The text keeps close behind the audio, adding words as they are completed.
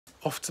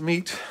Off to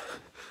meet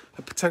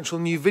a potential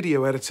new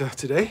video editor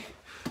today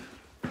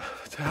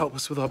to help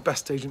us with our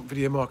BestAgent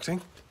video marketing.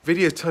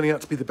 Video turning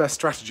out to be the best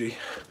strategy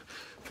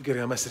for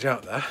getting our message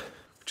out there.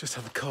 We just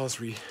had the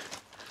cars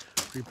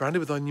rebranded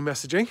with our new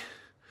messaging,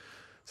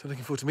 so I'm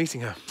looking forward to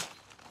meeting her.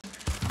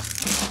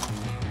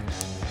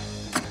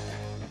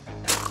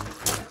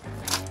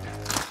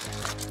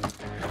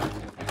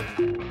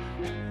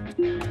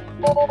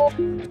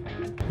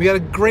 We had a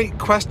great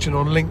question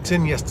on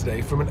LinkedIn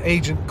yesterday from an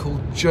agent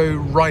called Joe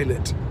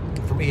Rylett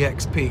from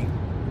EXP,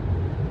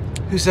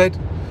 who said,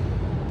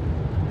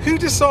 who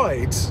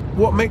decides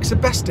what makes a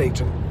best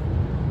agent?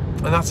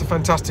 And that's a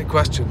fantastic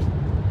question,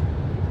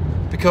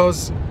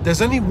 because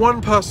there's only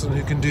one person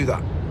who can do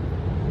that.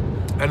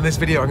 And in this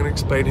video, I'm going to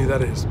explain who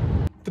that is.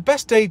 The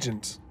best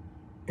agent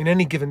in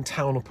any given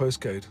town or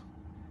postcode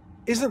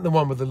isn't the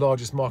one with the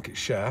largest market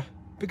share,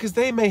 because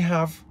they may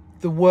have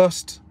the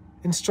worst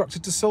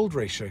instructed to sold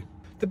ratio.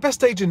 The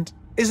best agent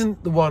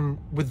isn't the one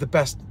with the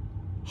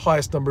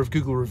highest number of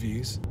Google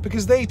reviews,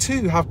 because they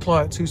too have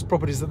clients whose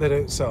properties that they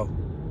don't sell.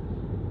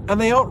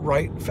 And they aren't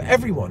right for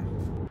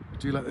everyone. I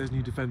do like those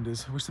new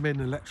Defenders. I wish they made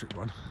an electric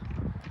one.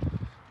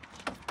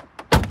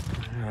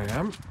 Here I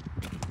am.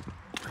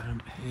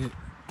 And here's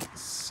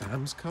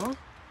Sam's car.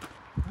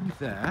 And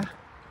there,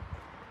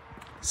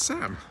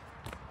 Sam.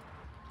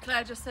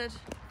 Claire just said,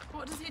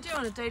 what does he do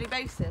on a daily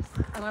basis?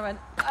 And I went,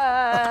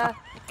 and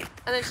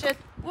then she said,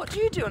 what do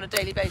you do on a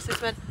daily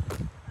basis? I went,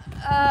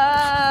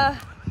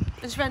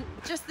 and she went,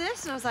 just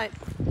this? And I was like,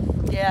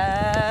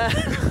 yeah.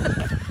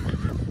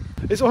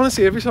 It's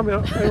honestly, every time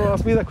anyone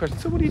asks me that question,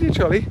 so what do you do,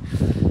 Charlie?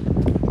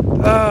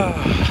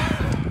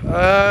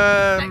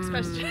 Next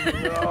question.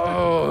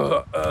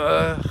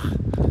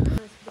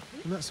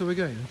 And that's where we're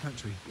going, in the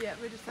pantry. Yeah,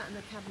 we're just sat in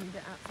the cabin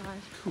bit outside.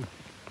 Cool.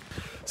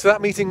 So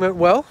that meeting went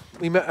well.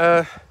 We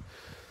met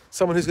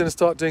someone who's going to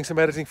start doing some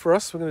editing for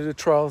us. We're going to do a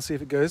trial and see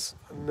if it goes,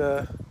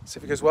 and see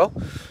if it goes well.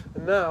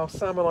 And now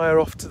Sam and I are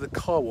off to the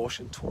car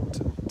wash in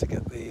Taunton to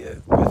get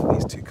both of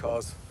these two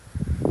cars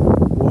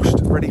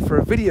washed, ready for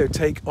a video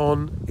take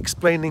on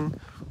explaining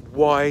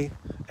why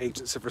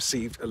agents have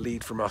received a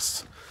lead from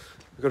us.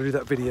 We've got to do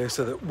that video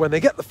so that when they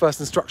get the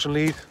first instruction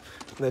lead,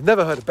 and they've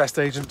never heard of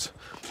BestAgent,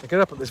 they can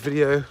up at this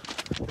video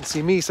and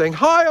see me saying,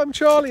 hi, I'm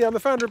Charlie, I'm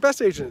the founder of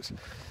BestAgent,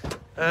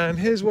 and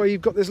here's why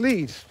you've got this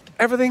lead.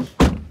 Everything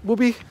will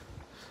be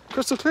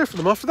crystal clear for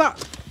them after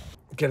that.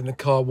 Getting the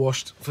car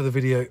washed for the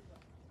video.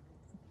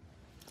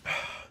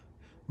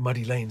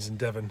 Muddy lanes in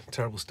Devon,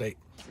 terrible state.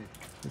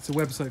 It's a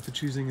website for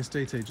choosing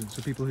estate agents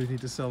for people who need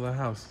to sell their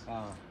house.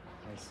 Ah,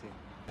 I see.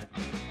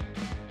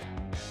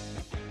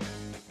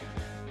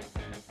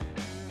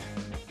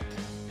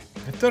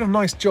 They've done a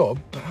nice job,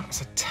 but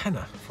that's a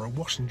tenner for a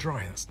wash and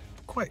dry. That's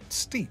quite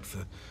steep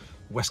for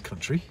West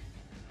Country.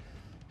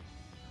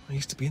 I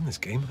used to be in this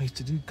game. I used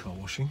to do car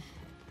washing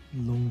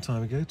a long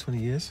time ago, 20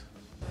 years.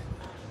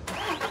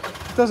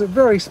 It does it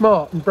very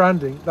smart and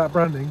branding, that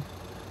branding.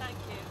 Thank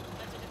you,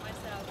 I did it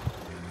myself.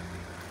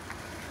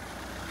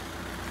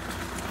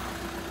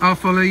 I'll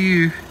follow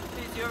you.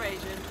 Who's your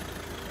agent?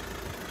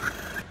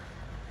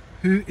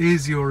 Who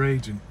is your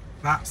agent?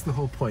 That's the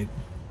whole point.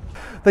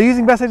 They're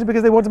using BestAgent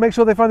because they want to make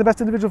sure they find the best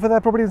individual for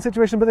their property and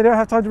situation, but they don't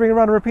have time to ring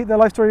around and repeat their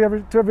life story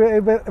to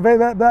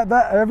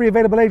every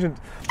available agent.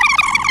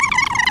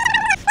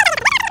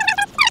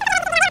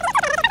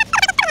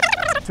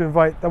 To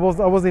invite, I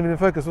wasn't even in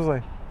focus, was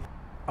I?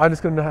 I'm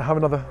just going to have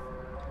another.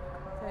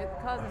 So the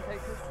car's in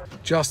focus.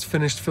 Just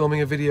finished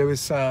filming a video with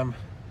Sam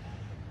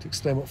to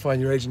explain what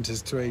Find Your Agent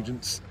is to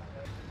agents.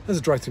 There's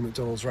a drive-through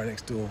McDonald's right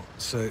next door,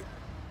 so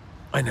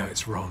I know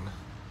it's wrong,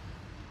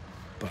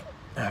 but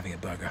I'm having a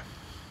burger.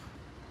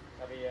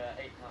 That'll be £8.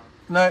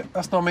 No,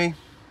 that's not me.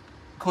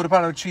 Quarter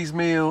pounder of cheese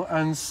meal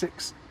and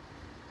 6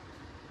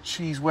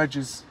 cheese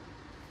wedges.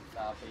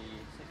 That'll be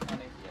 £6.88.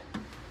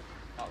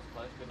 That was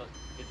close. Good luck.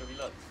 Good job you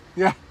looked.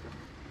 Yeah.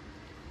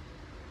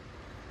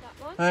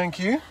 That one? Thank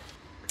you.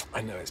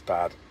 I know it's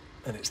bad,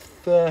 and it's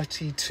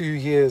 32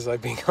 years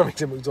I've been coming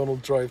to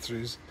McDonald's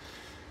drive-thrus,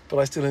 but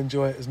I still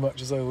enjoy it as much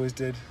as I always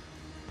did.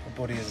 My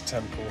body is a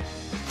temple.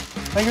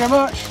 Thank you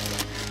very much.